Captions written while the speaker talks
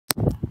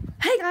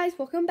guys,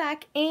 welcome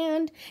back,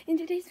 and in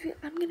today's video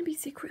I'm going to be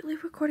secretly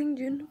recording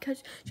June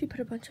because she put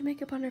a bunch of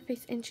makeup on her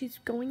face and she's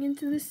going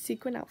into this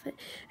sequin outfit,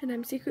 and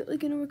I'm secretly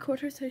going to record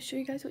her so I show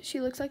you guys what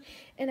she looks like.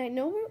 And I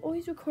know we're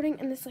always recording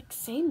in this like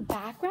same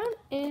background,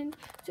 and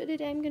so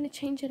today I'm going to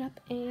change it up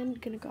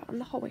and going to go out in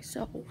the hallway.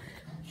 So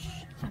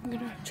I'm going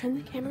to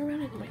turn the camera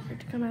around and wait for her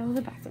to come out of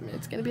the bathroom.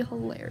 It's going to be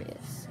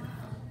hilarious.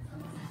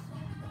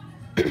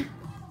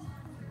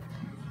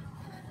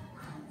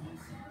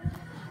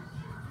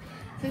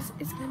 This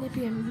is going to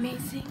be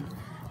amazing.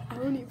 I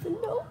don't even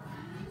know.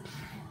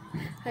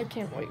 I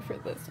can't wait for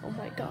this. Oh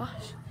my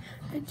gosh.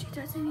 And she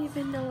doesn't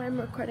even know I'm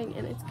recording,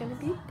 and it's going to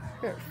be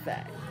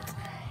perfect.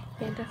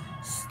 And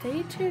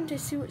stay tuned to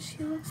see what she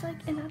looks like.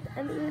 And at the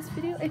end of this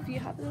video, if you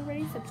haven't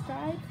already,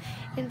 subscribe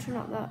and turn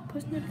on that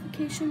post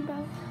notification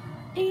bell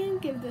and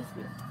give this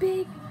video a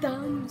big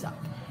thumbs up.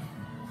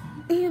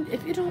 And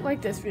if you don't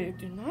like this video,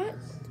 do not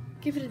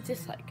give it a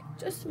dislike.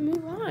 Just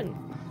move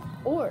on.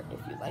 Or if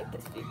you like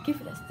this video,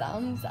 give it a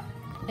thumbs up,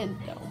 and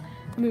don't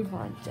move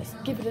on.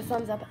 Just give it a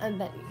thumbs up and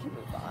then you can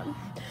move on.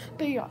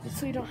 But you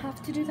obviously don't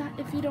have to do that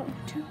if you don't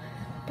want to.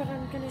 But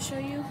I'm going to show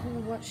you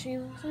what she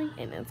looks like,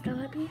 and it's going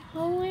to be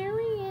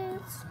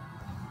hilarious.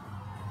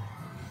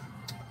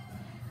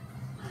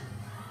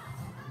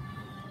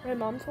 My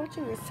mom's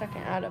watching the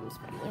second Addams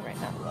Family right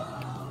now.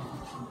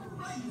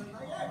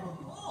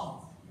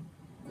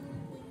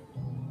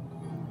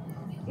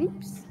 Look.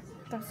 Oops.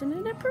 That's an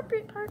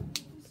inappropriate part.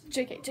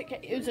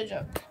 JK, it was a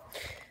joke.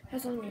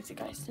 As long as you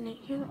guys didn't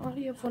hear the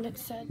audio of what it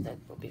said, then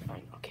we'll be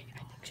fine. Okay, I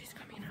think she's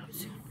coming out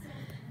soon.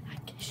 I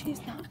guess she's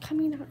not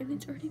coming out, and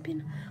it's already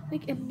been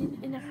like a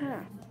minute and a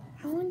half.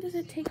 How long does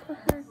it take for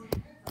her?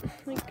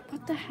 Like,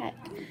 what the heck?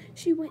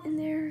 She went in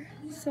there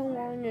so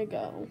long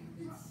ago.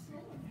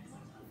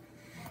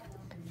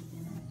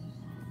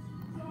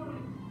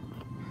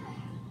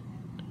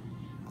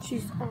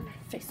 She's on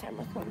FaceTime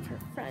with one of her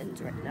friends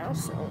right now,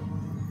 so...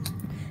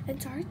 And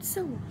sorry it's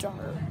so dark,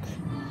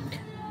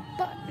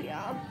 but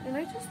yeah, and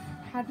I just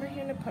had my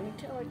hair in a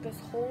ponytail like this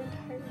whole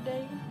entire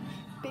day,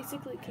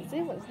 basically, because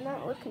it was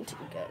not looking too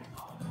good.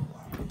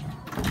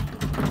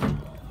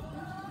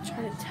 I'm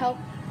trying to tell.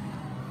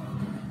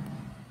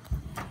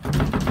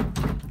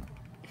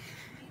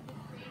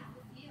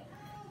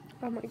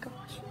 Oh my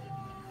gosh.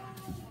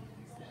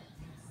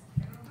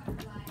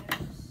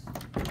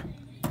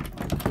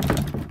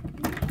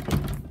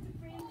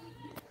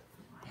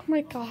 Oh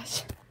my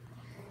gosh.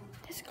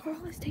 This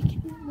girl is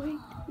taking way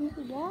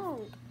too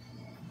long.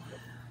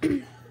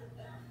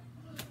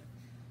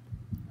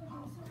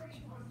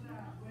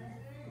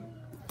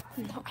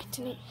 No, I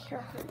didn't hear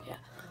her yet.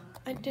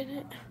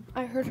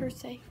 I heard her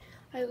say,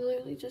 I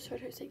literally just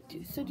heard her say,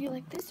 so do you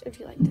like this or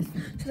do you like this?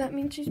 So that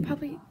means she's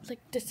probably like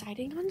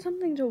deciding on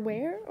something to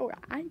wear, or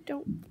I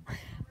don't.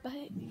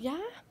 But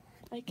yeah,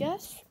 I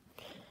guess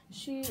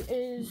she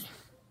is.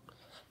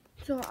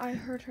 So I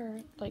heard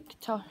her like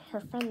tell her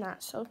friend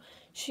that, so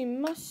she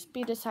must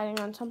be deciding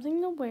on something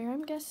to wear,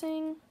 I'm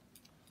guessing.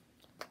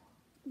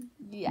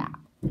 Yeah,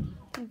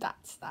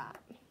 that's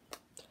that.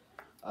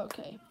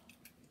 Okay.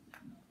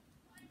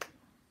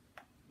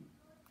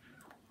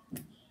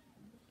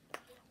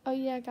 Oh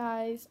yeah,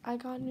 guys, I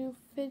got new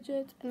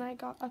fidgets, and I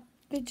got a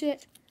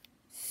fidget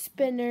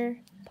spinner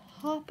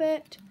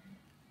poppet.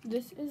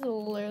 This is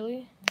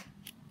literally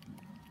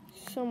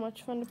so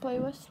much fun to play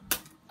with.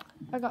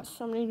 I got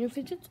so many new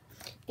fidgets,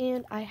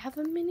 and I have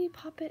a mini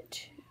poppet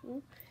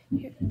too.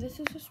 Here, this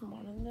is just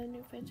one of the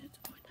new fidgets.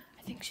 Oh,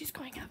 I think she's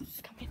going out.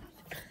 She's coming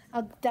out.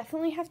 I'll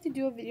definitely have to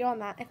do a video on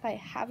that if I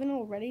haven't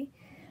already.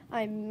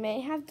 I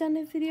may have done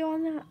a video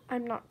on that.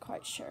 I'm not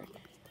quite sure.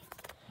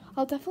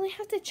 I'll definitely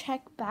have to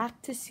check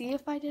back to see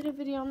if I did a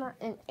video on that,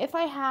 and if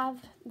I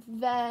have,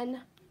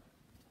 then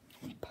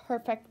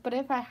perfect. But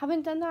if I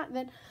haven't done that,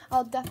 then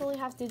I'll definitely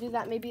have to do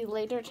that maybe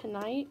later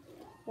tonight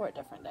or a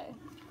different day.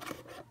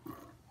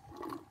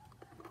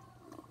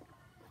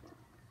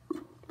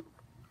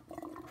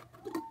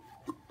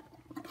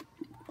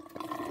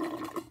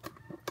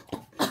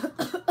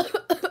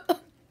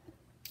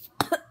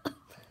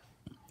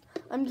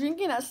 I'm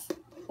drinking a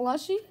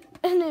slushy,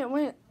 and it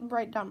went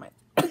right down my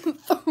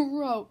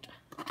throat.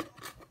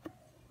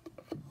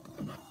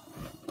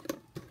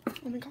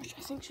 Oh my gosh,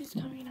 I think she's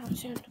coming out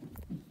soon.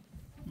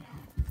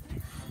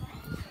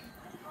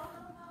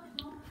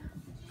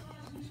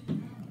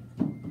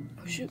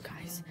 Oh shoot,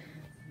 guys.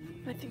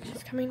 I think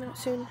she's coming out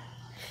soon.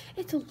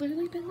 It's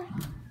literally been like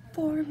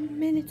 4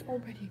 minutes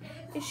already.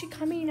 Is she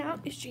coming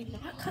out? Is she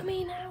not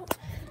coming out?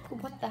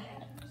 What the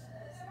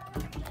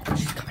heck?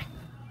 She's coming.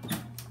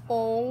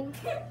 Oh.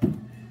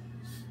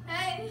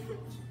 Hey,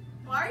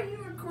 why are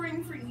you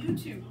recording for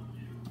YouTube?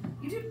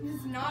 YouTube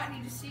does not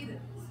need to see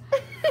this.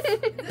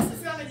 This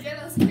is gonna get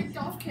us kicked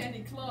off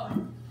Candy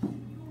Club.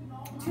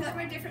 Do you like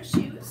my different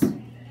shoes?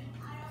 I'm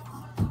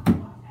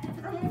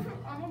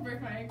gonna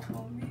break my ankle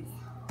on these.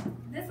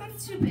 This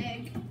one's too big.